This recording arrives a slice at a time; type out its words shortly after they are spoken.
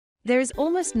There is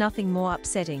almost nothing more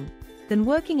upsetting than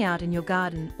working out in your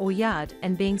garden or yard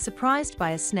and being surprised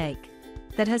by a snake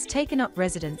that has taken up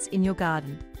residence in your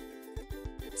garden.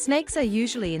 Snakes are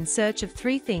usually in search of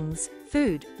three things: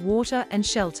 food, water, and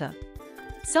shelter.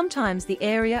 Sometimes the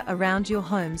area around your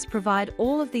homes provide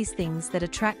all of these things that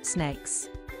attract snakes.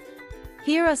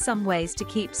 Here are some ways to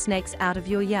keep snakes out of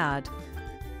your yard.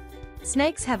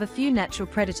 Snakes have a few natural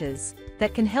predators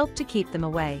that can help to keep them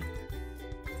away.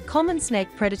 Common snake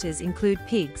predators include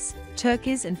pigs,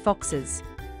 turkeys, and foxes.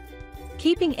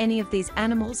 Keeping any of these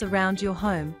animals around your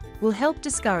home will help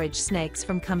discourage snakes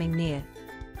from coming near.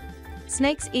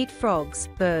 Snakes eat frogs,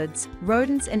 birds,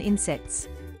 rodents, and insects.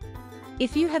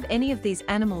 If you have any of these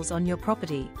animals on your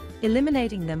property,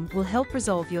 eliminating them will help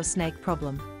resolve your snake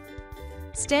problem.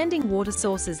 Standing water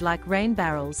sources like rain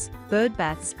barrels, bird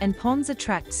baths, and ponds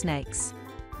attract snakes.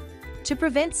 To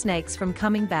prevent snakes from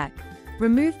coming back,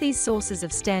 remove these sources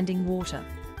of standing water.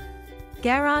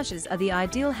 Garages are the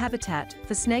ideal habitat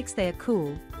for snakes. They are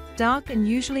cool, dark, and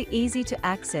usually easy to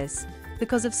access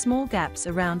because of small gaps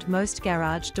around most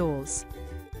garage doors.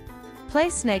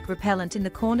 Place snake repellent in the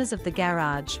corners of the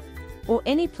garage or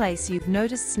any place you've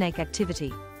noticed snake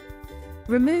activity.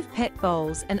 Remove pet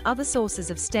bowls and other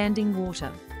sources of standing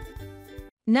water.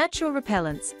 Natural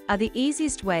repellents are the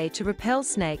easiest way to repel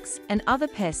snakes and other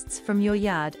pests from your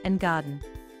yard and garden.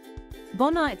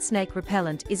 Bonite snake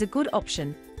repellent is a good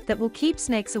option that will keep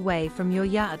snakes away from your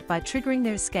yard by triggering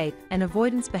their escape and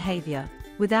avoidance behavior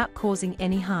without causing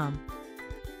any harm.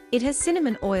 It has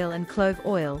cinnamon oil and clove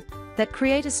oil that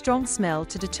create a strong smell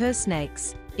to deter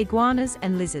snakes, iguanas,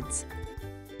 and lizards.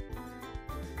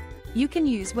 You can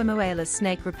use Wemoelis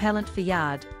snake repellent for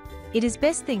yard. It is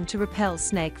best thing to repel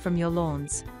snake from your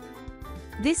lawns.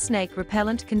 This snake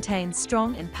repellent contains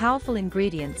strong and powerful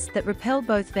ingredients that repel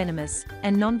both venomous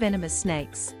and non-venomous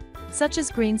snakes, such as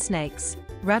green snakes,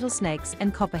 rattlesnakes,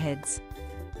 and copperheads.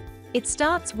 It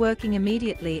starts working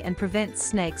immediately and prevents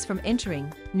snakes from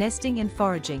entering, nesting, and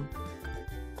foraging.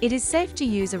 It is safe to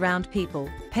use around people,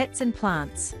 pets, and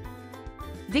plants.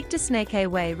 Victor Snake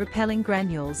Away repelling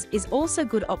granules is also a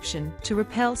good option to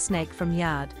repel snake from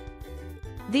yard.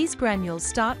 These granules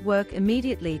start work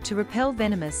immediately to repel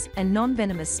venomous and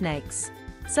non-venomous snakes,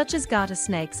 such as garter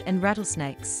snakes and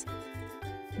rattlesnakes.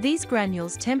 These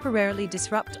granules temporarily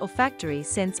disrupt olfactory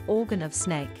sense organ of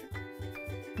snake.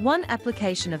 One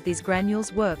application of these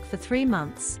granules work for 3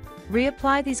 months.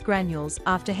 Reapply these granules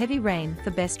after heavy rain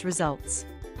for best results.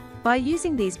 By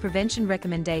using these prevention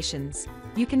recommendations,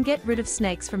 you can get rid of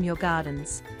snakes from your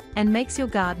gardens and makes your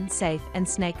garden safe and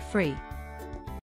snake-free.